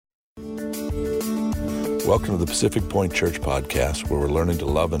Welcome to the Pacific Point Church podcast, where we're learning to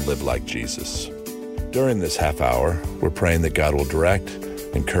love and live like Jesus. During this half hour, we're praying that God will direct,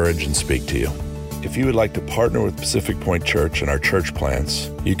 encourage, and speak to you. If you would like to partner with Pacific Point Church and our church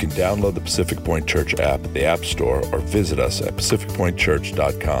plants, you can download the Pacific Point Church app at the App Store or visit us at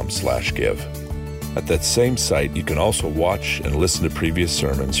pacificpointchurch.com/give. At that same site, you can also watch and listen to previous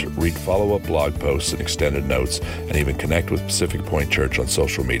sermons, read follow-up blog posts and extended notes, and even connect with Pacific Point Church on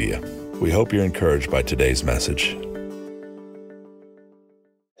social media. We hope you're encouraged by today's message.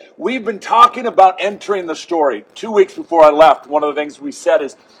 We've been talking about entering the story. 2 weeks before I left, one of the things we said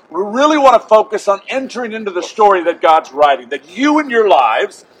is we really want to focus on entering into the story that God's writing, that you in your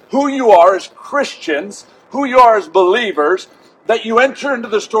lives, who you are as Christians, who you are as believers, that you enter into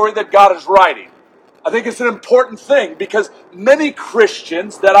the story that God is writing. I think it's an important thing because many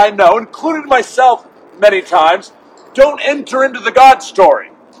Christians that I know, including myself many times, don't enter into the God story.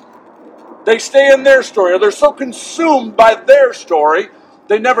 They stay in their story, or they're so consumed by their story,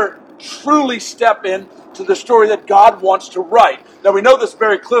 they never truly step into the story that God wants to write. Now, we know this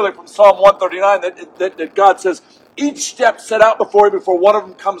very clearly from Psalm 139, that God says, each step set out before you, before one of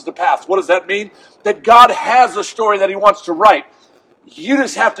them comes to pass. What does that mean? That God has a story that he wants to write. You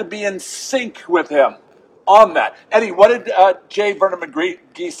just have to be in sync with him on that. Eddie, what did J. Vernon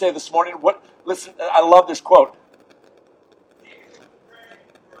McGee say this morning? Listen, I love this quote.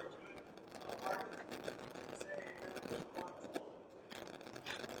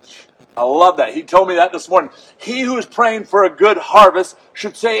 I love that. He told me that this morning. He who is praying for a good harvest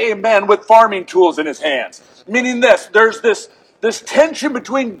should say amen with farming tools in his hands. Meaning there's this tension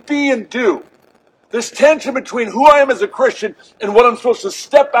between be and do. This tension between who I am as a Christian and what I'm supposed to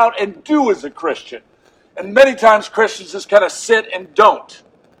step out and do as a Christian. And many times Christians just kind of sit and don't.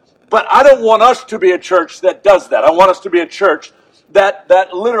 But I don't want us to be a church that does that. I want us to be a church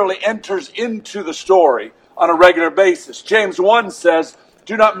that literally enters into the story on a regular basis. James 1 says,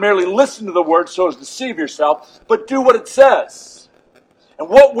 do not merely listen to the word so as to deceive yourself, but do what it says. And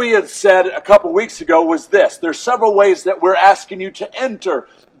what we had said a couple weeks ago was this. There's several ways that we're asking you to enter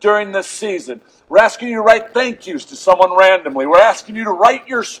during this season. We're asking you to write thank yous to someone randomly. We're asking you to write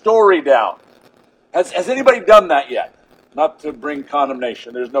your story down. Has anybody done that yet? Not to bring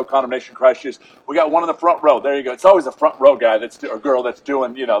condemnation. There's no condemnation in Christ Jesus. We got one in the front row. There you go. It's always a front row guy or girl that's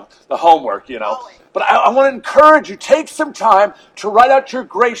doing, the homework, But I want to encourage you, take some time to write out your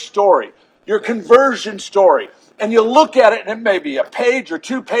grace story, your conversion story. And you look at it, and it may be a page or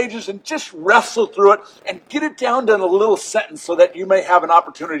 2 pages, and just wrestle through it and get it down to a little sentence so that you may have an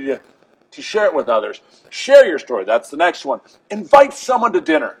opportunity to share it with others. Share your story. That's the next one. Invite someone to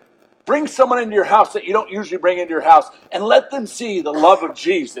dinner. Bring someone into your house that you don't usually bring into your house and let them see the love of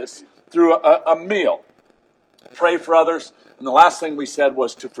Jesus through a meal. Pray for others. And the last thing we said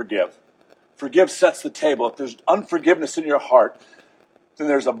was to forgive. Forgive sets the table. If there's unforgiveness in your heart, then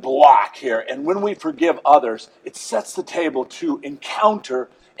there's a block here. And when we forgive others, it sets the table to encounter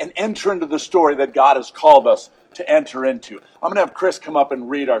and enter into the story that God has called us to enter into. I'm going to have Chris come up and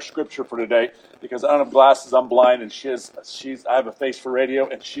read our scripture for today because I don't have glasses, I'm blind, and I have a face for radio,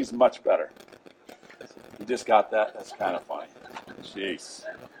 and she's much better. You just got that? That's kind of funny. Jeez.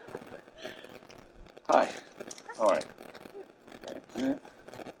 Hi. All right. Yeah,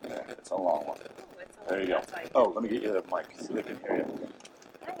 it's a long one. There you go. Oh, let me get you the mic so they can hear you.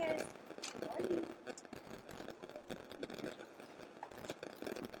 Hi, guys.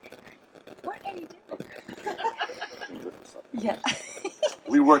 What are you doing? Yeah.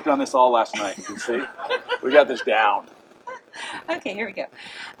 We worked on this all last night. You can see. We got this down. Okay, here we go.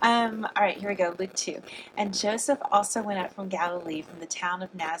 All right, here we go. Luke 2. And Joseph also went up from Galilee, from the town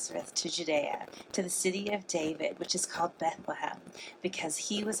of Nazareth to Judea, to the city of David, which is called Bethlehem, because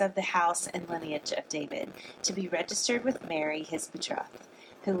he was of the house and lineage of David, to be registered with Mary, his betrothed,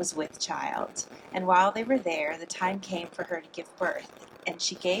 who was with child. And while they were there, the time came for her to give birth. And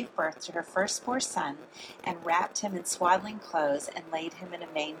she gave birth to her firstborn son, and wrapped him in swaddling clothes, and laid him in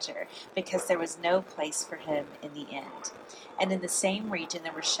a manger, because there was no place for him in the inn. And in the same region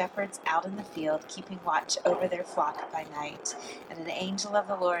there were shepherds out in the field, keeping watch over their flock by night. And an angel of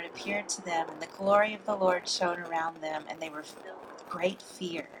the Lord appeared to them, and the glory of the Lord shone around them, and they were filled with great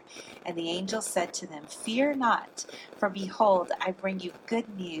fear. And the angel said to them, Fear not, for behold, I bring you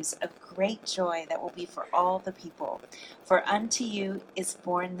good news of great joy that will be for all the people. For unto you is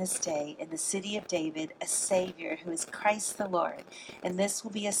born this day in the city of David a Savior, who is Christ the Lord. And this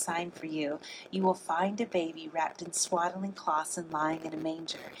will be a sign for you. You will find a baby wrapped in swaddling cloths and lying in a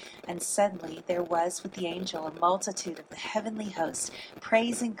manger. And suddenly there was with the angel a multitude of the heavenly host,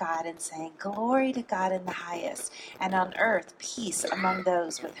 praising God and saying, Glory to God in the highest, and on earth peace among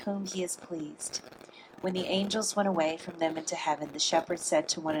those with whom he is pleased. When the angels went away from them into heaven, the shepherds said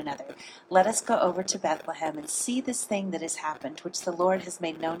to one another, "Let us go over to Bethlehem and see this thing that has happened, which the Lord has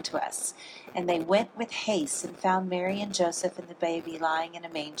made known to us." And they went with haste and found Mary and Joseph and the baby lying in a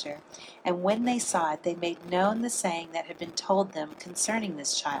manger. And when they saw it, they made known the saying that had been told them concerning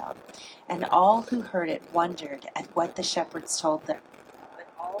this child. And all who heard it wondered at what the shepherds told them. But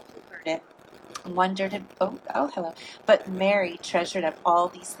all who heard it wondered at, hello. But Mary treasured up all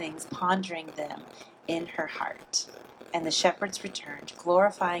these things, pondering them in her heart. And the shepherds returned,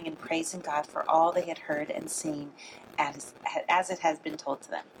 glorifying and praising God for all they had heard and seen as it has been told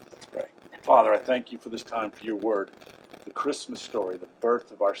to them. Let's pray. Father, I thank you for this time, for your word, the Christmas story, the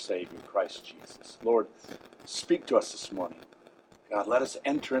birth of our Savior, Christ Jesus. Lord, speak to us this morning. God, let us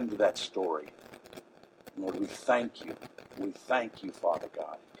enter into that story. Lord, we thank you. We thank you, Father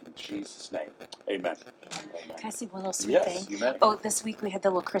God. In Jesus' name, amen. Can I say one little sweet Yes, thing? you may. Oh, this week we had the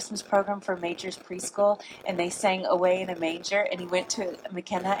little Christmas program for Major's preschool, and they sang "Away in a Manger," and he went to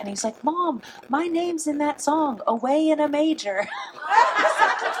McKenna, and he's like, "Mom, my name's in that song, Away in a Manger."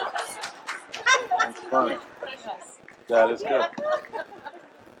 That's funny. That is good.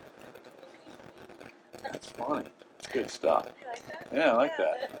 That's funny. It's good stuff. Yeah, I like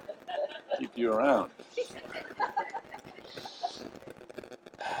that. Keep you around.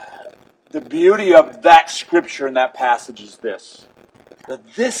 The beauty of that scripture and that passage is this.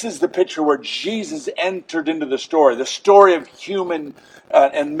 That this is the picture where Jesus entered into the story of human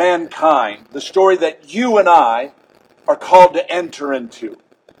and mankind, the story that you and I are called to enter into.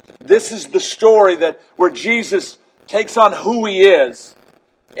 This is the story where Jesus takes on who he is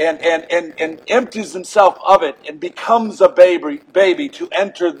and empties himself of it and becomes a baby to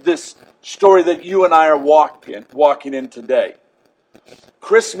enter this story that you and I are walking in today.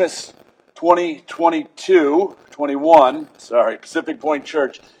 Christmas 21, Pacific Point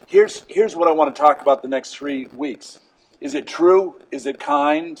Church. Here's what I want to talk about the next 3 weeks. Is it true? Is it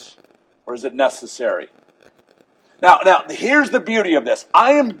kind? Or is it necessary? Now, here's the beauty of this.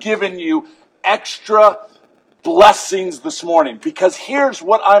 I am giving you extra blessings this morning because here's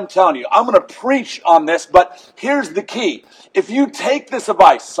what I'm telling you. I'm going to preach on this, but here's the key. If you take this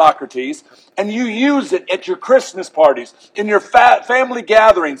advice, Socrates, and you use it at your Christmas parties, in your family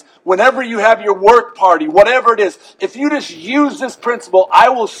gatherings, whenever you have your work party, whatever it is, if you just use this principle, I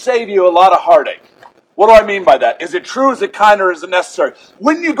will save you a lot of heartache. What do I mean by that? Is it true, is it kind, or is it necessary?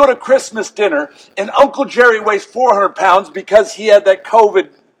 When you go to Christmas dinner and Uncle Jerry weighs 400 pounds because he had that COVID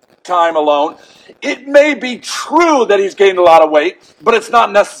time alone, it may be true that he's gained a lot of weight, but it's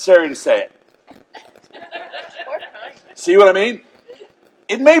not necessary to say it. See what I mean?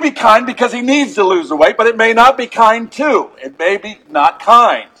 It may be kind because he needs to lose the weight, but it may not be kind too. It may be not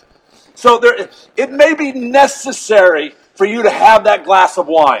kind. So it may be necessary for you to have that glass of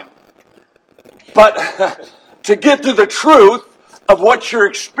wine. But to get to the truth of what you're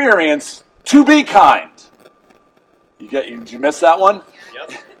experiencing, to be kind. Did you miss that one?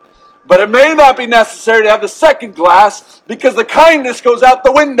 Yep. But it may not be necessary to have the second glass because the kindness goes out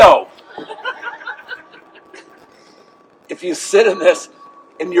the window. If you sit in this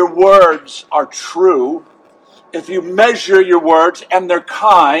and your words are true, if you measure your words and they're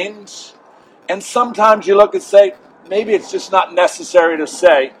kind, and sometimes you look and say, maybe it's just not necessary to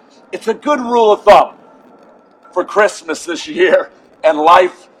say, it's a good rule of thumb for Christmas this year and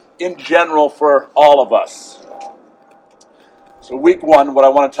life in general for all of us. So week 1, what I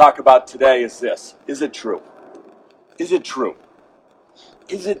want to talk about today is this. Is it true? Is it true?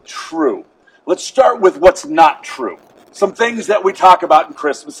 Is it true? Let's start with what's not true. Some things that we talk about in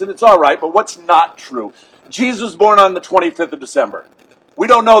Christmas, and it's all right, but what's not true? Jesus was born on the 25th of December. We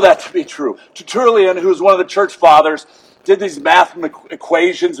don't know that to be true. Tertullian, who's one of the church fathers, did these math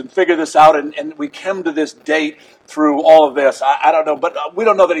equations and figured this out, and we came to this date through all of this. I don't know, but we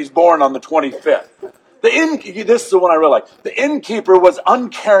don't know that he's born on the 25th. This is the one I really like. The innkeeper was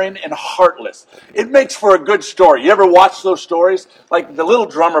uncaring and heartless. It makes for a good story. You ever watch those stories? Like The Little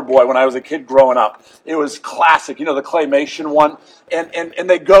Drummer Boy when I was a kid growing up. It was classic, the claymation one. And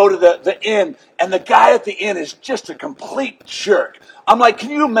they go to the inn, and the guy at the inn is just a complete jerk. I'm like, can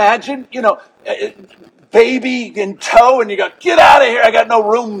you imagine, baby in tow, and you go, get out of here, I got no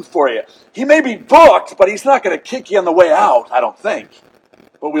room for you. He may be booked, but he's not going to kick you on the way out, I don't think.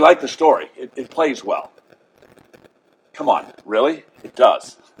 But we like the story. It plays well. Come on, really? It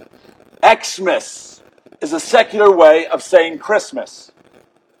does. Xmas is a secular way of saying Christmas.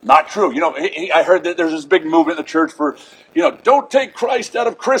 Not true. I heard that there's this big movement in the church for, don't take Christ out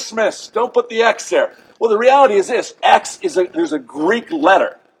of Christmas. Don't put the X there. Well, the reality is this. X there's a Greek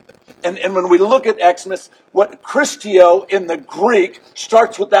letter. And when we look at Xmas, what Christio in the Greek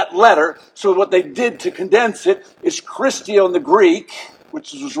starts with that letter. So what they did to condense it is Christio in the Greek,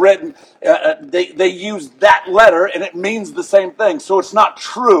 which was written, they used that letter, and it means the same thing. So it's not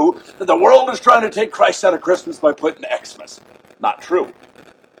true that the world is trying to take Christ out of Christmas by putting Xmas. Not true.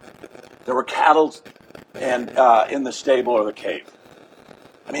 There were cattle and in the stable or the cave.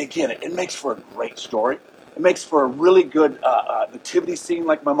 I mean, again, it makes for a great story. It makes for a really good nativity scene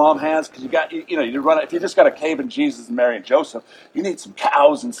like my mom has, because you run. If you just got a cave and Jesus and Mary and Joseph, you need some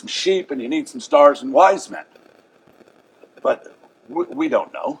cows and some sheep, and you need some stars and wise men. But we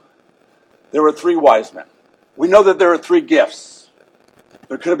don't know. There were 3 wise men. We know that there are 3 gifts.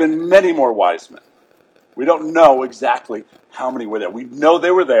 There could have been many more wise men. We don't know exactly how many were there. We know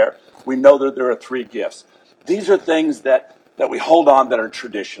they were there. We know that there are 3 gifts. These are things that we hold on that are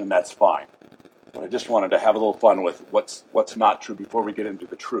tradition, and that's fine. But I just wanted to have a little fun with what's not true before we get into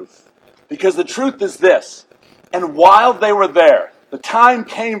the truth. Because the truth is this. And while they were there, the time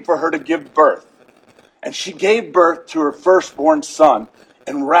came for her to give birth. And she gave birth to her firstborn son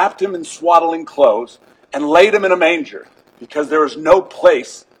and wrapped him in swaddling clothes and laid him in a manger, because there was no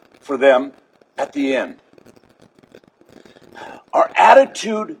place for them at the inn. Our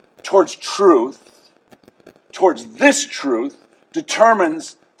attitude towards truth, towards this truth,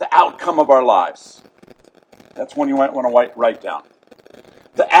 determines the outcome of our lives. That's one you might want to write down.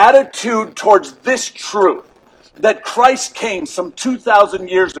 The attitude towards this truth, that Christ came some 2,000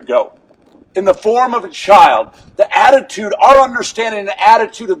 years ago in the form of a child, the attitude, our understanding, the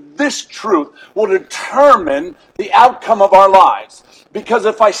attitude of this truth will determine the outcome of our lives. Because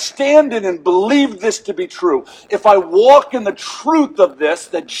if I stand in and believe this to be true, if I walk in the truth of this,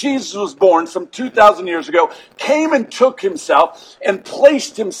 that Jesus was born some 2,000 years ago, came and took himself and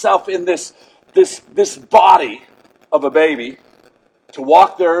placed himself in this body of a baby to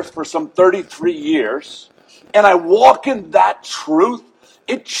walk the earth for some 33 years, and I walk in that truth,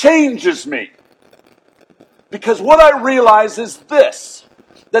 it changes me. Because what I realize is this,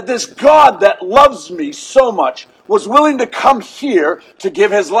 that this God that loves me so much was willing to come here to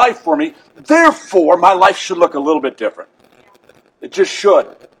give his life for me. Therefore, my life should look a little bit different. It just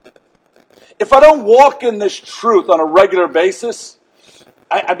should. If I don't walk in this truth on a regular basis,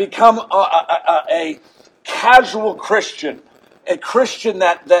 I become a casual Christian, a Christian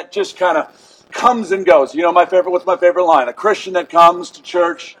that just kind of comes and goes. You know what's my favorite line? A Christian that comes to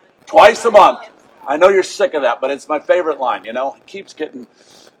church twice a month. I know you're sick of that, but it's my favorite line, It keeps getting...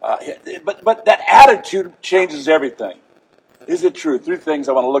 But that attitude changes everything. Is it true? 3 things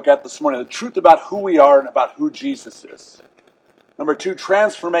I want to look at this morning. The truth about who we are and about who Jesus is. Number 2,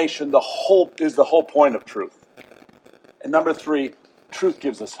 transformation is the whole point of truth. And number 3, truth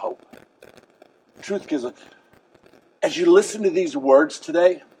gives us hope. Truth gives us... As you listen to these words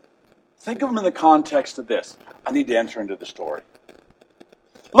today, think of them in the context of this. I need to enter into the story.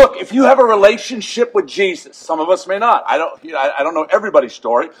 Look, if you have a relationship with Jesus, some of us may not. I don't know everybody's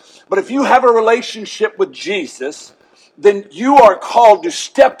story. But if you have a relationship with Jesus, then you are called to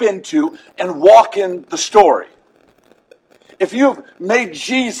step into and walk in the story. If you've made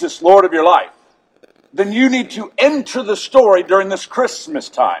Jesus Lord of your life, then you need to enter the story during this Christmas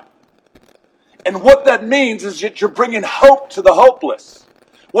time. And what that means is that you're bringing hope to the hopeless.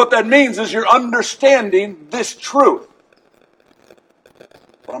 What that means is you're understanding this truth.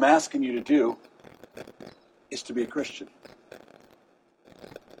 What I'm asking you to do is to be a Christian.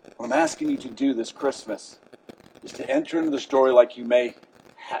 What I'm asking you to do this Christmas is to enter into the story like you may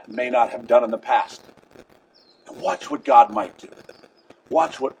not have done in the past. And watch what God might do.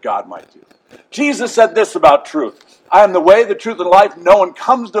 Watch what God might do. Jesus said this about truth. I am the way, the truth, and life. No one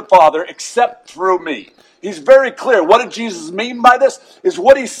comes to the Father except through me. He's very clear. What did Jesus mean by this? Is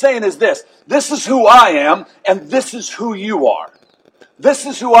what he's saying is this. This is who I am, and this is who you are. This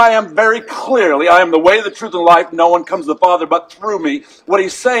is who I am very clearly. I am the way, the truth, and life. No one comes to the Father but through me. What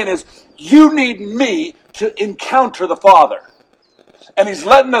he's saying is, you need me to encounter the Father. And he's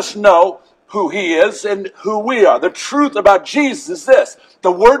letting us know who he is and who we are. The truth about Jesus is this.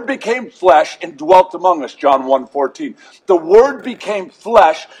 The Word became flesh and dwelt among us, John 1:14. The Word became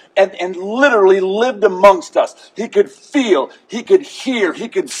flesh and literally lived amongst us. He could feel, he could hear, he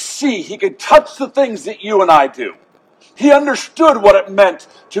could see, he could touch the things that you and I do. He understood what it meant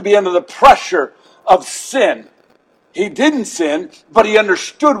to be under the pressure of sin. He didn't sin, but he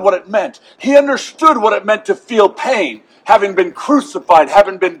understood what it meant. He understood what it meant to feel pain, having been crucified,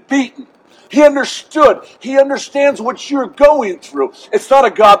 having been beaten. He understood. He understands what you're going through. It's not a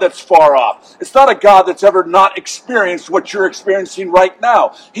God that's far off. It's not a God that's ever not experienced what you're experiencing right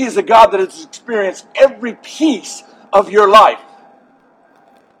now. He is a God that has experienced every piece of your life.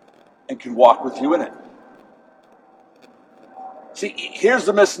 and can walk with you in it. See, here's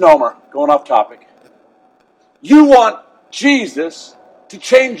the misnomer, going off topic. You want Jesus to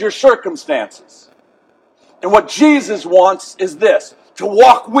change your circumstances. And what Jesus wants is this, to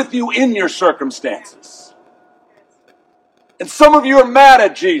walk with you in your circumstances. And some of you are mad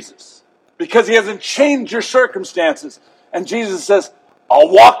at Jesus because he hasn't changed your circumstances. And Jesus says, I'll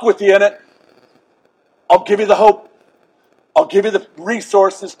walk with you in it. I'll give you the hope. I'll give you the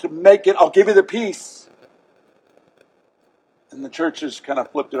resources to make it. I'll give you the peace. And the church has kind of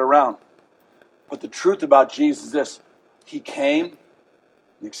flipped it around. But the truth about Jesus is this. He came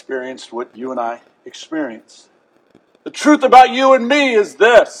and experienced what you and I experience. The truth about you and me is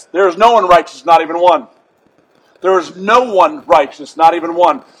this. There is no one righteous, not even one. There is no one righteous, not even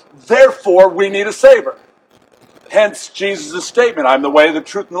one. Therefore, we need a Savior. Hence, Jesus' statement, I'm the way, the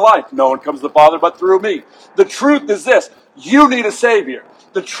truth, and the life. No one comes to the Father but through me. The truth is this. You need a Savior.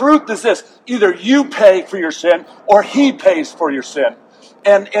 The truth is this. Either you pay for your sin or He pays for your sin.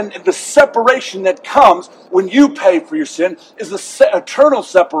 And the separation that comes when you pay for your sin is the eternal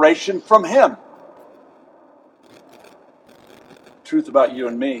separation from Him. The truth about you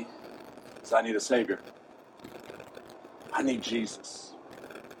and me is I need a Savior. I need Jesus.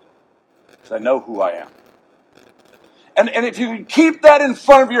 Because I know who I am. And if you can keep that in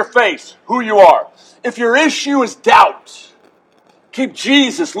front of your face, who you are. If your issue is doubt, keep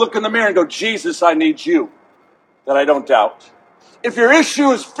Jesus, look in the mirror and go, Jesus, I need you, that I don't doubt. If your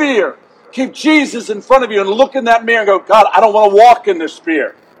issue is fear, keep Jesus in front of you and look in that mirror and go, God, I don't want to walk in this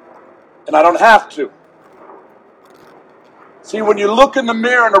fear. And I don't have to. See, when you look in the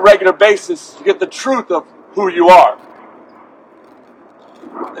mirror on a regular basis, you get the truth of who you are.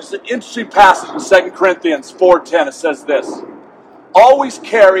 There's an interesting passage in 2 Corinthians 4:10. It says this, always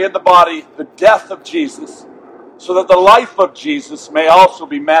carry in the body the death of Jesus, so that the life of Jesus may also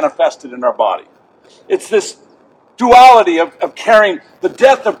be manifested in our body. It's this duality of carrying the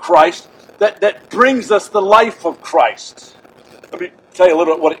death of Christ that brings us the life of Christ. Let me tell you a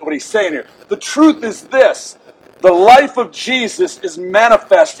little bit what he's saying here. The truth is this. The life of Jesus is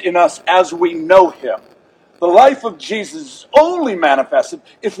manifest in us as we know Him. The life of Jesus is only manifested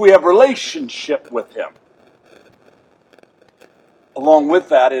if we have relationship with Him. Along with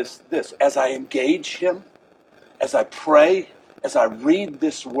that is this. As I engage Him, as I pray, as I read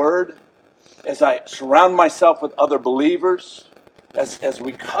this Word, as I surround myself with other believers, as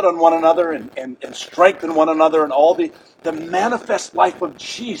we cut on one another and strengthen one another, and all the manifest life of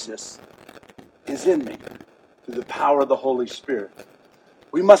Jesus is in me through the power of the Holy Spirit.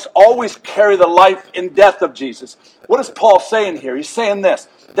 We must always carry the life and death of Jesus. What is Paul saying here? He's saying this,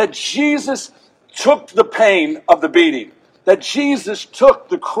 that Jesus took the pain of the beating, that Jesus took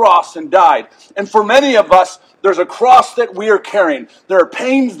the cross and died. And for many of us, there's a cross that we are carrying. There are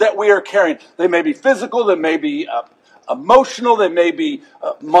pains that we are carrying. They may be physical, they may be emotional, they may be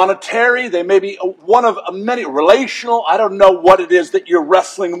monetary, they may be one of many, relational. I don't know what it is that you're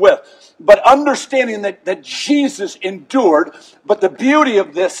wrestling with. But understanding that Jesus endured, but the beauty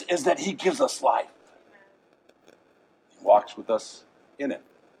of this is that He gives us life. He walks with us in it.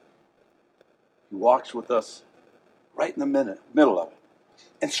 He walks with us right in the middle of it.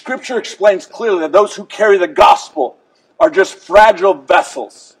 And Scripture explains clearly that those who carry the gospel are just fragile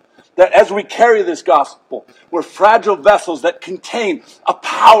vessels. That as we carry this gospel, we're fragile vessels that contain a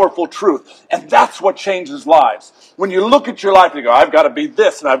powerful truth. And that's what changes lives. When you look at your life and you go, I've got to be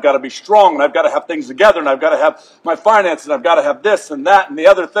this, and I've got to be strong, and I've got to have things together, and I've got to have my finances, and I've got to have this and that and the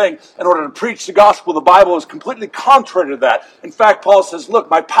other thing in order to preach the gospel, the Bible is completely contrary to that. In fact, Paul says, look,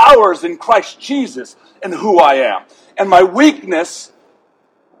 my power is in Christ Jesus and who I am. And my weakness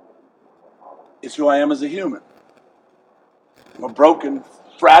is who I am as a human. I'm a broken,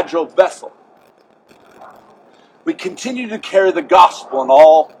 fragile vessel. We continue to carry the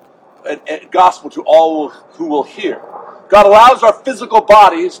gospel gospel to all who will hear. God allows our physical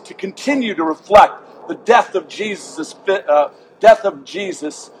bodies to continue to reflect the death of Jesus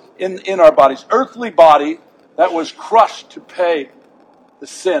in our bodies. Earthly body that was crushed to pay the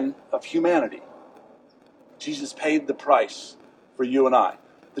sin of humanity. Jesus paid the price for you and I.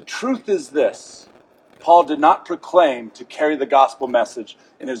 The truth is this. Paul did not proclaim to carry the gospel message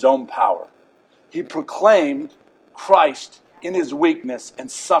in his own power. He proclaimed Christ in His weakness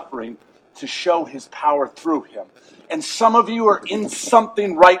and suffering to show his power through him. And some of you are in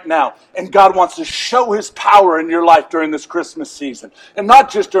something right now, and God wants to show his power in your life during this Christmas season. And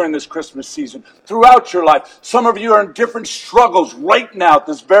not just during this Christmas season, throughout your life. Some of you are in different struggles right now at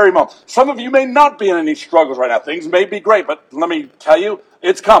this very moment. Some of you may not be in any struggles right now. Things may be great, but let me tell you,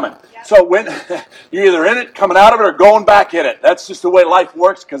 it's coming. Yep. So when you're either in it, coming out of it, or going back in it. That's just the way life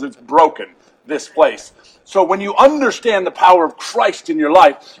works because it's broken, this place. So when you understand the power of Christ in your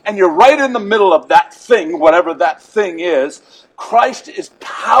life, and you're right in the middle of that thing, whatever that thing is, Christ is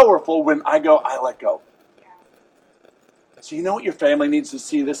powerful when I let go. So you know what your family needs to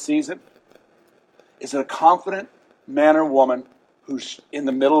see this season? Is it a confident man or woman who's in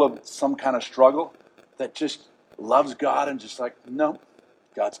the middle of some kind of struggle that just loves God and just like, no,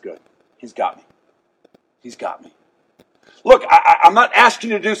 God's good. He's got me. He's got me. Look, I'm not asking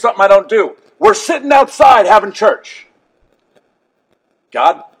you to do something I don't do. We're sitting outside having church.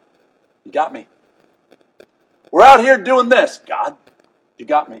 God, you got me. We're out here doing this. God, you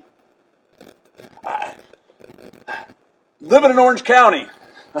got me. Living in Orange County.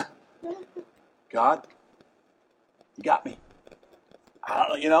 God, you got me. I don't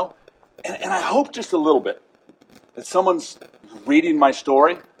know, you know. And I hope just a little bit that someone's reading my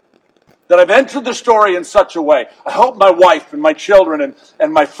story, that I've entered the story in such a way. I hope my wife and my children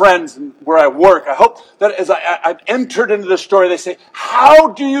and my friends and where I work, I hope that as I've entered into the story, they say,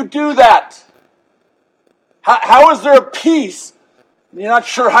 how do you do that? How is there a peace when you're not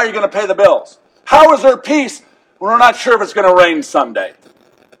sure how you're going to pay the bills? How is there peace when we're not sure if it's going to rain Sunday?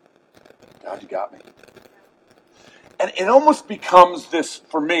 God, you got me. And it almost becomes this,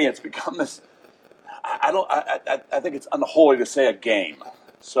 for me, it's become this, I think it's unholy to say a game.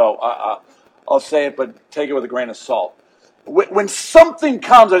 So I'll say it, but take it with a grain of salt. When something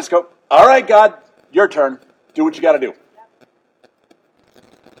comes, I just go, all right, God, your turn. Do what you got to do.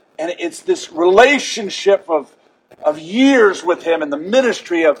 And it's this relationship of years with him and the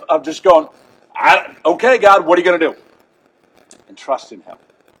ministry of just going, okay, God, what are you going to do? And trusting him.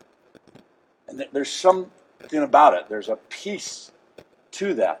 And there's something about it. There's a peace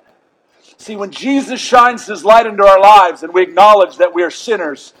to that. See, when Jesus shines his light into our lives and we acknowledge that we are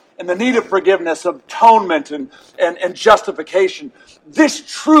sinners and the need of forgiveness, atonement, and justification, this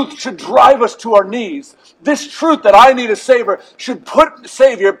truth should drive us to our knees. This truth that I need a Savior should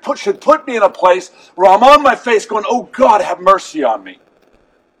put me in a place where I'm on my face going, oh God, have mercy on me.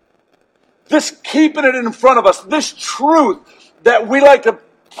 This keeping it in front of us, this truth that we like to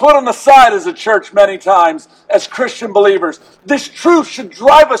put on the side as a church many times, as Christian believers. This truth should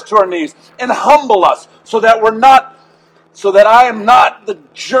drive us to our knees and humble us so that I am not the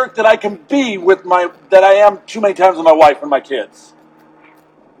jerk that I can be that I am too many times with my wife and my kids.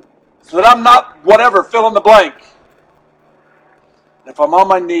 So that I'm not whatever, fill in the blank. And if I'm on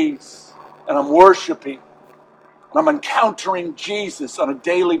my knees and I'm worshiping and I'm encountering Jesus on a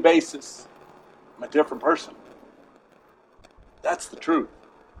daily basis, I'm a different person. That's the truth.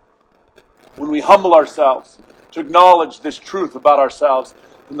 When we humble ourselves to acknowledge this truth about ourselves,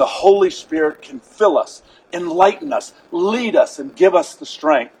 then the Holy Spirit can fill us, enlighten us, lead us, and give us the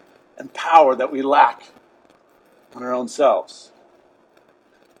strength and power that we lack in our own selves.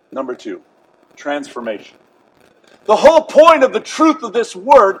 Number 2, transformation. The whole point of the truth of this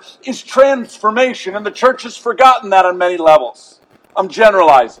word is transformation, and the church has forgotten that on many levels. I'm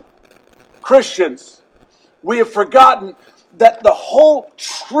generalizing. Christians, we have forgotten that the whole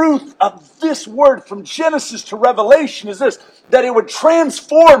truth of this word from Genesis to Revelation is this, that it would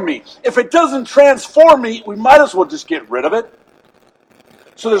transform me. If it doesn't transform me, we might as well just get rid of it.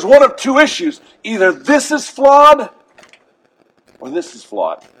 So there's one of two issues. Either this is flawed or this is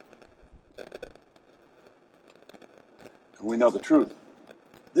flawed. And we know the truth.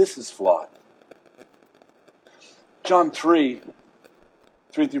 This is flawed. John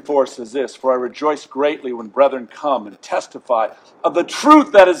 3:3-4 says this, for I rejoice greatly when brethren come and testify of the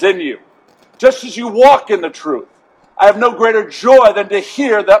truth that is in you, just as you walk in the truth. I have no greater joy than to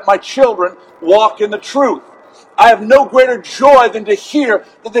hear that my children walk in the truth. I have no greater joy than to hear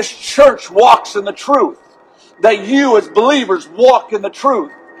that this church walks in the truth, that you as believers walk in the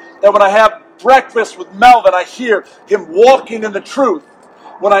truth, that when I have breakfast with Melvin, I hear him walking in the truth.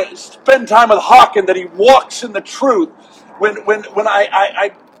 When I spend time with Hawken, that he walks in the truth. When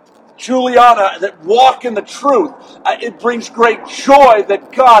I Juliana, that walk in the truth, it brings great joy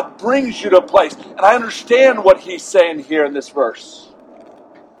that God brings you to a place. And I understand what he's saying here in this verse.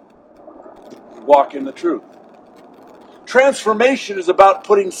 Walk in the truth. Transformation is about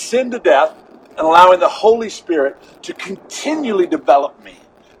putting sin to death and allowing the Holy Spirit to continually develop me,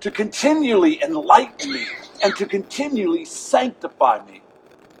 to continually enlighten me, and to continually sanctify me.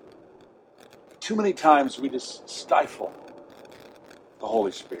 too many times we just stifle the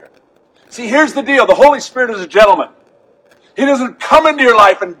Holy Spirit. See, here's the deal. The Holy Spirit is a gentleman. He doesn't come into your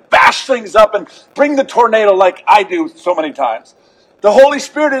life and bash things up and bring the tornado like I do so many times. The Holy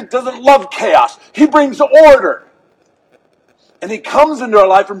Spirit doesn't love chaos. He brings order. And he comes into our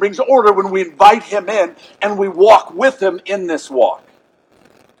life and brings order when we invite him in and we walk with him in this walk.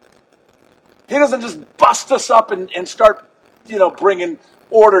 He doesn't just bust us up and start, bringing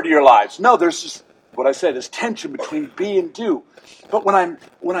order to your lives. No, there's just what I say, this tension between be and do. But when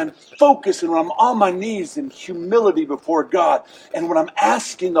I'm focused and when I'm on my knees in humility before God, and when I'm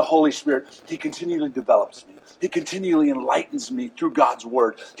asking the Holy Spirit, he continually develops me. He continually enlightens me through God's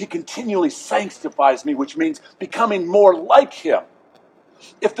word. He continually sanctifies me, which means becoming more like him.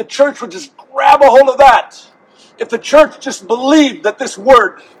 If the church would just grab a hold of that, if the church just believed that this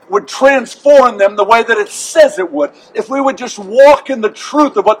word would transform them the way that it says it would, if we would just walk in the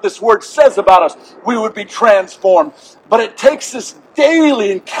truth of what this word says about us, we would be transformed. But it takes this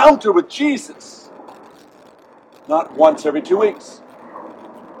daily encounter with Jesus. Not once every 2 weeks.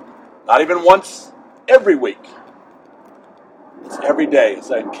 Not even once every week. It's every day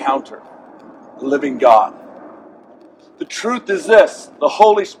as I encounter the living God. The truth is this: the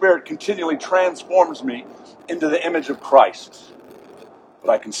Holy Spirit continually transforms me into the image of Christ. But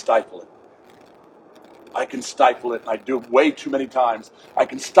I can stifle it. I can stifle it, and I do it way too many times. I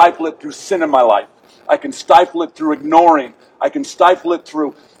can stifle it through sin in my life. I can stifle it through ignoring. I can stifle it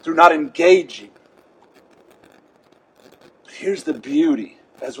through not engaging. Here's the beauty,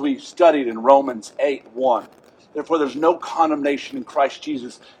 as we studied in Romans 8:1. Therefore, there's no condemnation in Christ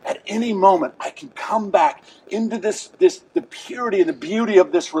Jesus. At any moment, I can come back into the purity and the beauty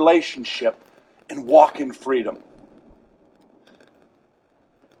of this relationship and walk in freedom.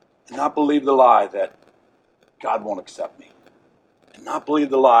 And not believe the lie that God won't accept me. And not believe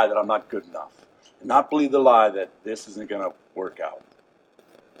the lie that I'm not good enough. And not believe the lie that this isn't going to work out.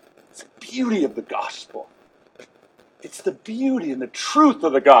 It's the beauty of the gospel. It's the beauty and the truth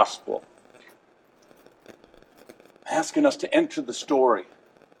of the gospel. Asking us to enter the story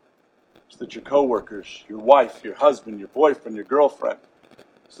so that your coworkers, your wife, your husband, your boyfriend, your girlfriend,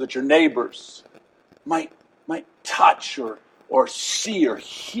 so that your neighbors might touch or see or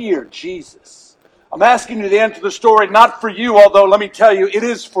hear Jesus. I'm asking you to enter the story not for you, although let me tell you, it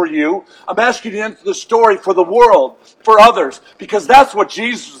is for you. I'm asking you to enter the story for the world, for others, because that's what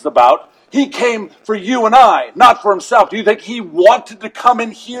Jesus is about. He came for you and I, not for himself. Do you think he wanted to come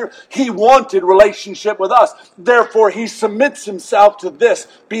in here? He wanted relationship with us. Therefore, he submits himself to this,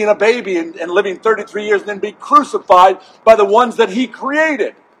 being a baby and living 33 years and then being crucified by the ones that he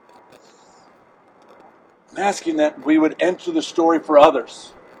created. I'm asking that we would enter the story for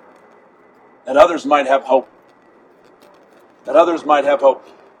others, that others might have hope. That others might have hope.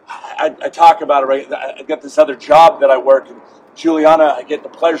 I talk about it, right? I got this other job that I work in. Juliana, I get the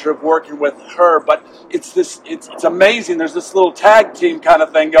pleasure of working with her, but it's amazing. There's this little tag team kind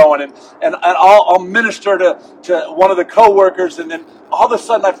of thing going, and I'll minister to one of the co-workers, and then all of a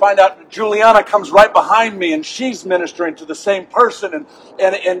sudden I find out Juliana comes right behind me, and she's ministering to the same person,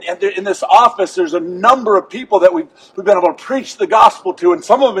 and in this office there's a number of people that we've been able to preach the gospel to, and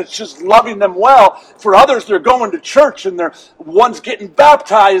some of them it's just loving them well. For others, they're going to church, and one's getting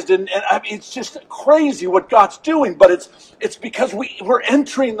baptized, and I mean, it's just crazy what God's doing, but it's because we're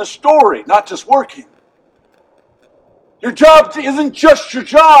entering the story, not just working. Your job isn't just your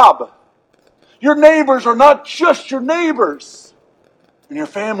job. Your neighbors are not just your neighbors. And your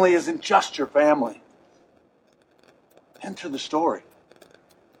family isn't just your family. Enter the story.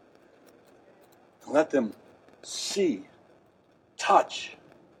 And let them see, touch,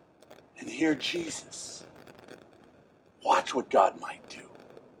 and hear Jesus. Watch what God might do.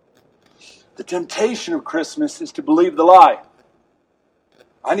 The temptation of Christmas is to believe the lie.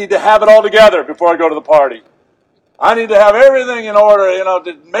 I need to have it all together before I go to the party. I need to have everything in order,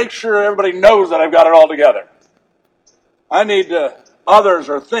 to make sure everybody knows that I've got it all together. I need others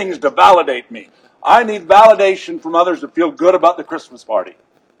or things to validate me. I need validation from others to feel good about the Christmas party.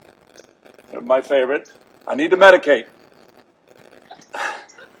 My favorite, I need to medicate.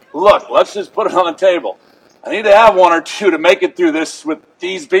 Look, let's just put it on the table. I need to have one or two to make it through this with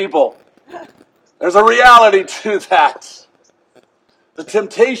these people. There's a reality to that. The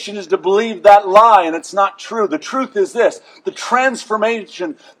temptation is to believe that lie, and it's not true. The truth is this: the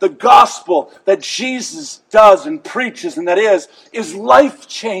transformation, the gospel that Jesus does and preaches, and that is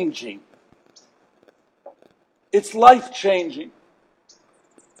life-changing. It's life-changing.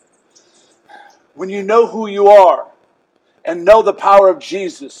 When you know who you are and know the power of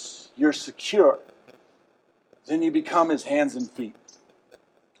Jesus, you're secure. Then you become his hands and feet.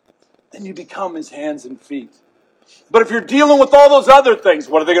 then you become his hands and feet. But if you're dealing with all those other things,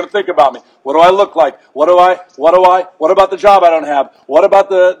 what are they going to think about me? What do I look like? What about the job I don't have? What about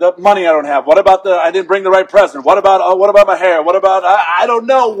the money I don't have? What about I didn't bring the right present? What about my hair? What about, I don't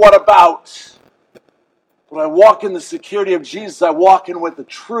know what about. When I walk in the security of Jesus, I walk in with the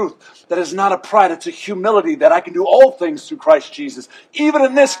truth that is not a pride, it's a humility that I can do all things through Christ Jesus, even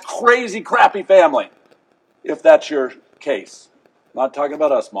in this crazy, crappy family, if that's your case. I'm not talking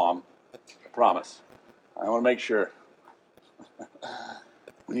about us, Mom. I promise. I want to make sure.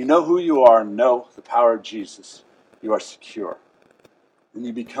 When you know who you are and know the power of Jesus, you are secure. And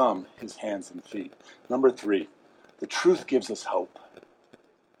you become his hands and feet. Number 3, the truth gives us hope.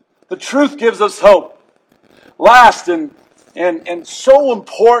 The truth gives us hope. Last and so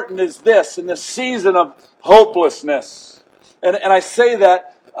important is this in the season of hopelessness. And I say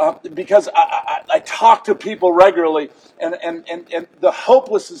that because I talk to people regularly, and the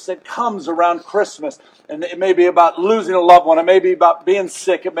hopelessness that comes around Christmas, and it may be about losing a loved one, it may be about being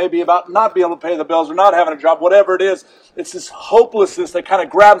sick, it may be about not being able to pay the bills or not having a job, whatever it is. It's this hopelessness that kind of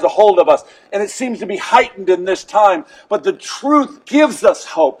grabs a hold of us, and it seems to be heightened in this time. But the truth gives us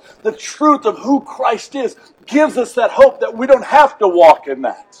hope. The truth of who Christ is gives us that hope that we don't have to walk in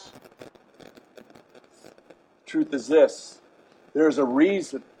that. Truth is this. There is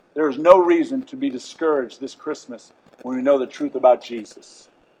no reason to be discouraged this Christmas when we know the truth about Jesus.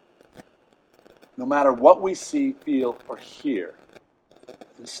 No matter what we see, feel, or hear,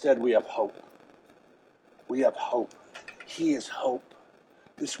 instead we have hope. We have hope. He is hope.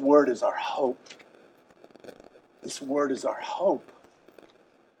 This word is our hope. This word is our hope.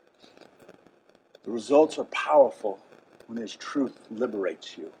 The results are powerful when his truth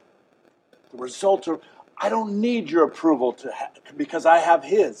liberates you. The results are, I don't need your approval because I have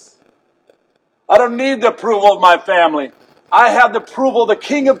his. I don't need the approval of my family. I have the approval of the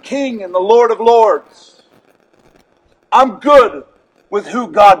King of Kings and the Lord of Lords. I'm good with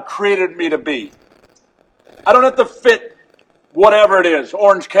who God created me to be. I don't have to fit whatever it is,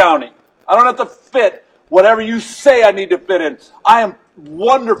 Orange County. I don't have to fit whatever you say I need to fit in. I am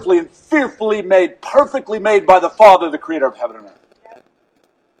wonderfully and fearfully made, perfectly made by the Father, the creator of heaven and earth.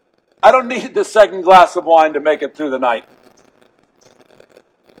 I don't need the second glass of wine to make it through the night,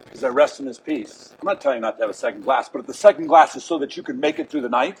 because I rest in his peace. I'm not telling you not to have a second glass, but if the second glass is so that you can make it through the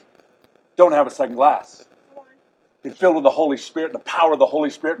night, don't have a second glass. Be filled with the Holy Spirit and the power of the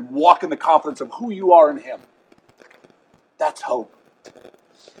Holy Spirit and walk in the confidence of who you are in him. That's hope.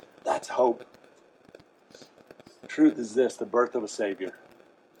 That's hope. The truth is this, the birth of a Savior.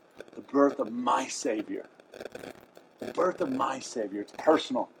 The birth of my Savior. The birth of my Savior. It's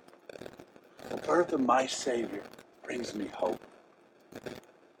personal. The birth of my Savior brings me hope.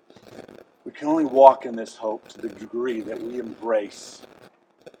 We can only walk in this hope to the degree that we embrace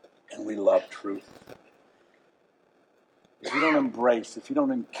and we love truth. If you don't embrace, if you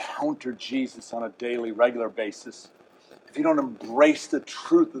don't encounter Jesus on a daily, regular basis, if you don't embrace the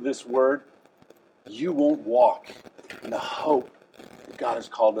truth of this word, you won't walk in the hope that God has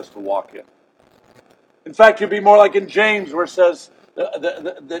called us to walk in. In fact, you'd be more like in James where it says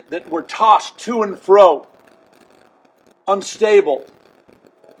that we're tossed to and fro, unstable.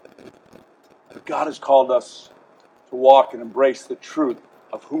 But God has called us to walk and embrace the truth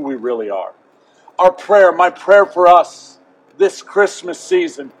of who we really are. My prayer for us this Christmas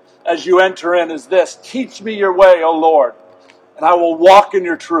season as you enter in is this: teach me your way, O Lord, and I will walk in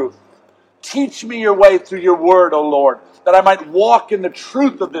your truth. Teach me your way through your word, O Lord, that I might walk in the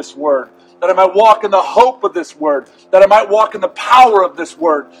truth of this word, that I might walk in the hope of this word, that I might walk in the power of this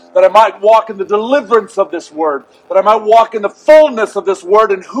word, that I might walk in the deliverance of this word, that I might walk in the fullness of this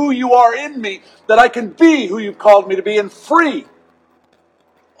word and who you are in me, that I can be who you've called me to be and free.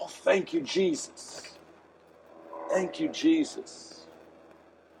 Oh, thank you, Jesus. Thank you, Jesus.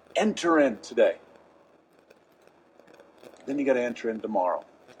 Enter in today. Then you got to enter in tomorrow.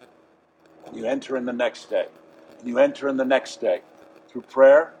 You enter in the next day. And you enter in the next day through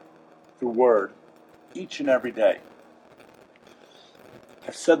prayer, through word, each and every day.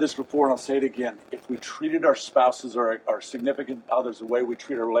 I've said this before and I'll say it again. If we treated our spouses or our significant others the way we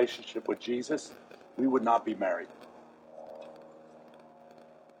treat our relationship with Jesus, we would not be married.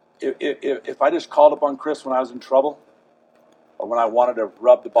 If I just called upon Chris when I was in trouble, or when I wanted to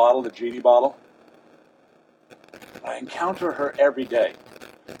rub the genie bottle, I encounter her every day.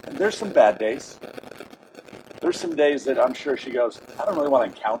 And there's some bad days. There's some days that I'm sure she goes, I don't really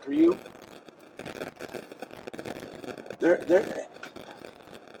want to encounter you. But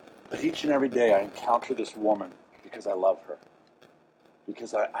each and every day I encounter this woman because I love her.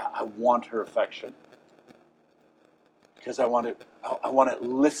 Because I want her affection. because I want to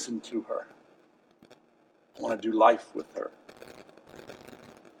listen to her. I want to do life with her.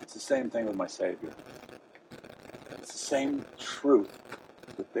 It's the same thing with my Savior. It's the same truth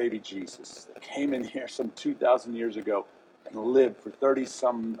with baby Jesus that came in here some 2,000 years ago and lived for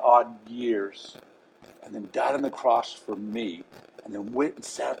 30-some odd years and then died on the cross for me and then went and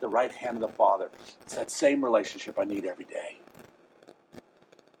sat at the right hand of the Father. It's that same relationship I need every day.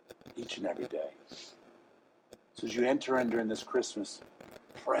 Each and every day. So as you enter in during this Christmas,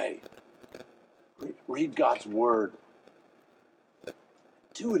 pray. Read God's Word.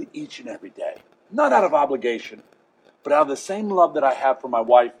 Do it each and every day. Not out of obligation, but out of the same love that I have for my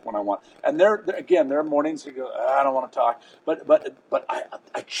wife when I want. And there are mornings that go, I don't want to talk. But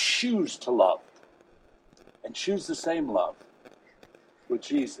I choose to love. And choose the same love with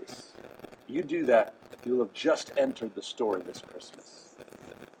Jesus. You do that, you'll have just entered the story this Christmas.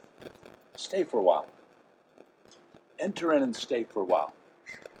 Stay for a while. Enter in and stay for a while.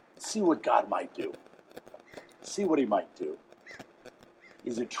 See what God might do. See what he might do.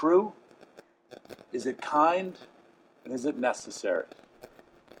 Is it true? Is it kind? And is it necessary?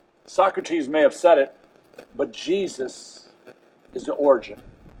 Socrates may have said it, but Jesus is the origin.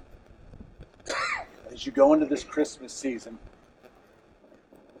 As you go into this Christmas season,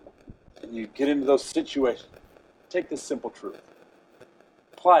 and you get into those situations, take this simple truth.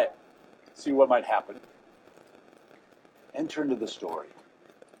 Apply it. See what might happen. Enter into the story.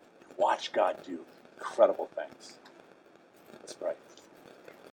 Watch God do incredible things. Let's pray.